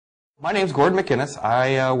My name's Gordon McInnes.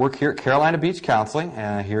 I work here at Carolina Beach Counseling,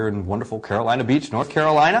 here in wonderful Carolina Beach, North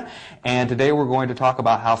Carolina. And today we're going to talk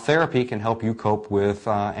about how therapy can help you cope with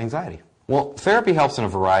anxiety. Well, therapy helps in a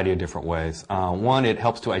variety of different ways. One, it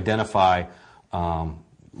helps to identify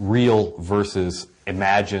real versus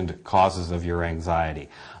imagined causes of your anxiety.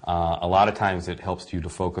 A lot of times it helps you to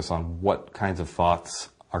focus on what kinds of thoughts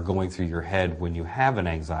are going through your head when you have an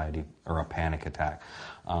anxiety or a panic attack.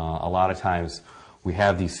 A lot of times we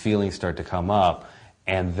have these feelings start to come up,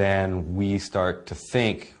 and then we start to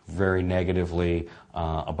think very negatively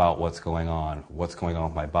about what's going on. What's going on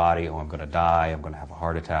with my body? Oh, I'm going to die. I'm going to have a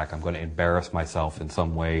heart attack. I'm going to embarrass myself in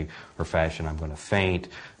some way or fashion. I'm going to faint.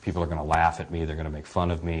 People are going to laugh at me. They're going to make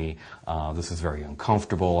fun of me. This is very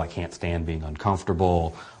uncomfortable. I can't stand being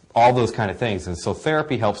uncomfortable. All those kind of things. And so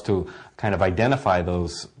therapy helps to kind of identify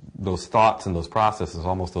those thoughts and those processes,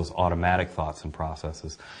 almost those automatic thoughts and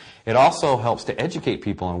processes. It also helps to educate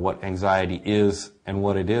people on what anxiety is and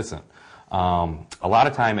what it isn't. A lot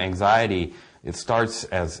of time anxiety, it starts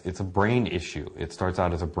as, it's a brain issue. It starts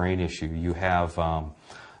out as a brain issue. You have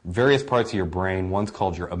various parts of your brain. One's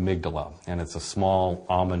called your amygdala, and it's a small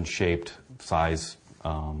almond-shaped size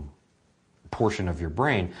portion of your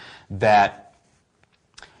brain that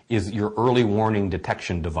is your early warning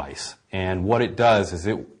detection device. And what it does is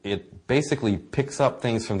it basically picks up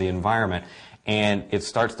things from the environment, and it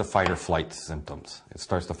starts the fight or flight symptoms. It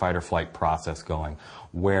starts the fight or flight process going.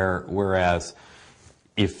 Whereas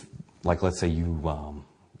if, like, let's say you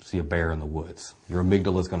see a bear in the woods, your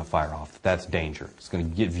amygdala is going to fire off. That's danger. It's going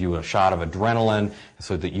to give you a shot of adrenaline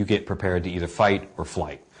so that you get prepared to either fight or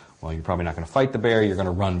flight. Well, you're probably not going to fight the bear. You're going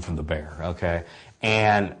to run from the bear, okay?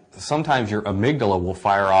 And sometimes your amygdala will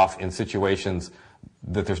fire off in situations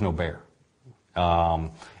that there's no bear.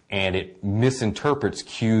 And it misinterprets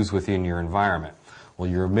cues within your environment. Well,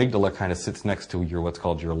 your amygdala kind of sits next to your what's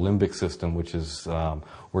called your limbic system, which is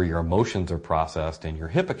where your emotions are processed, and your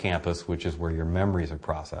hippocampus, which is where your memories are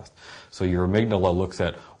processed. So your amygdala looks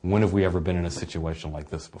at, when have we ever been in a situation like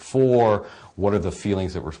this before? What are the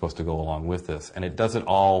feelings that we're supposed to go along with this? And it does it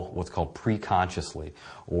all what's called pre-consciously,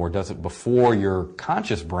 or does it before your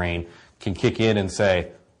conscious brain can kick in and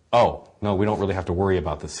say, oh, no, we don't really have to worry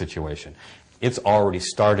about this situation. It's already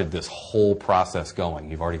started this whole process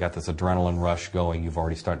going. You've already got this adrenaline rush going. You've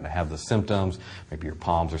already started to have the symptoms. Maybe your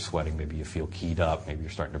palms are sweating. Maybe you feel keyed up. Maybe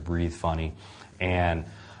you're starting to breathe funny. And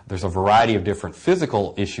there's a variety of different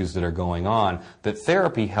physical issues that are going on that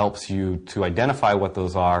therapy helps you to identify what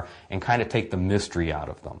those are and kind of take the mystery out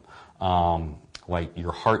of them. Like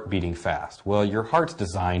your heart beating fast. Well, your heart's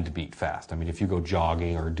designed to beat fast. I mean, if you go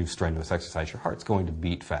jogging or do strenuous exercise, your heart's going to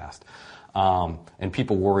beat fast. And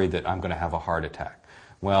people worry that I'm going to have a heart attack.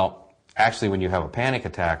 Well, actually, when you have a panic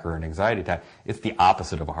attack or an anxiety attack, it's the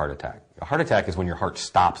opposite of a heart attack. A heart attack is when your heart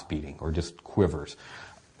stops beating or just quivers.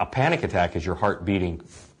 A panic attack is your heart beating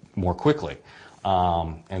more quickly.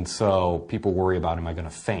 And so people worry about, am I going to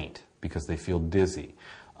faint, because they feel dizzy.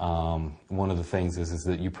 One of the things is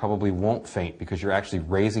that you probably won't faint because you're actually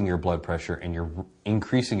raising your blood pressure and you're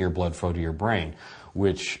increasing your blood flow to your brain,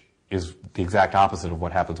 which is the exact opposite of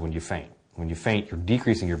what happens when you faint. When you faint, you're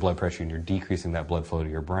decreasing your blood pressure and you're decreasing that blood flow to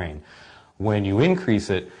your brain. When you increase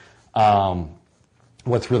it,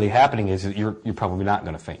 what's really happening is that you're probably not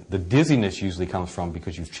going to faint. The dizziness usually comes from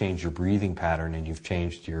because you've changed your breathing pattern and you've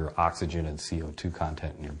changed your oxygen and CO2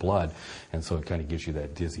 content in your blood, and so it kind of gives you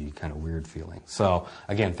that dizzy, kind of weird feeling. So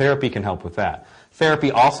again, therapy can help with that. Therapy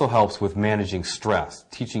also helps with managing stress,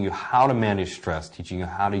 teaching you how to manage stress, teaching you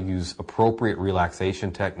how to use appropriate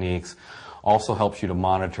relaxation techniques. Also helps you to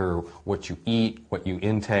monitor what you eat, what you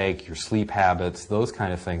intake, your sleep habits, those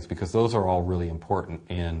kind of things, because those are all really important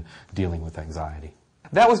in dealing with anxiety.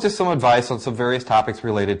 That was just some advice on some various topics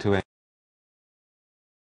related to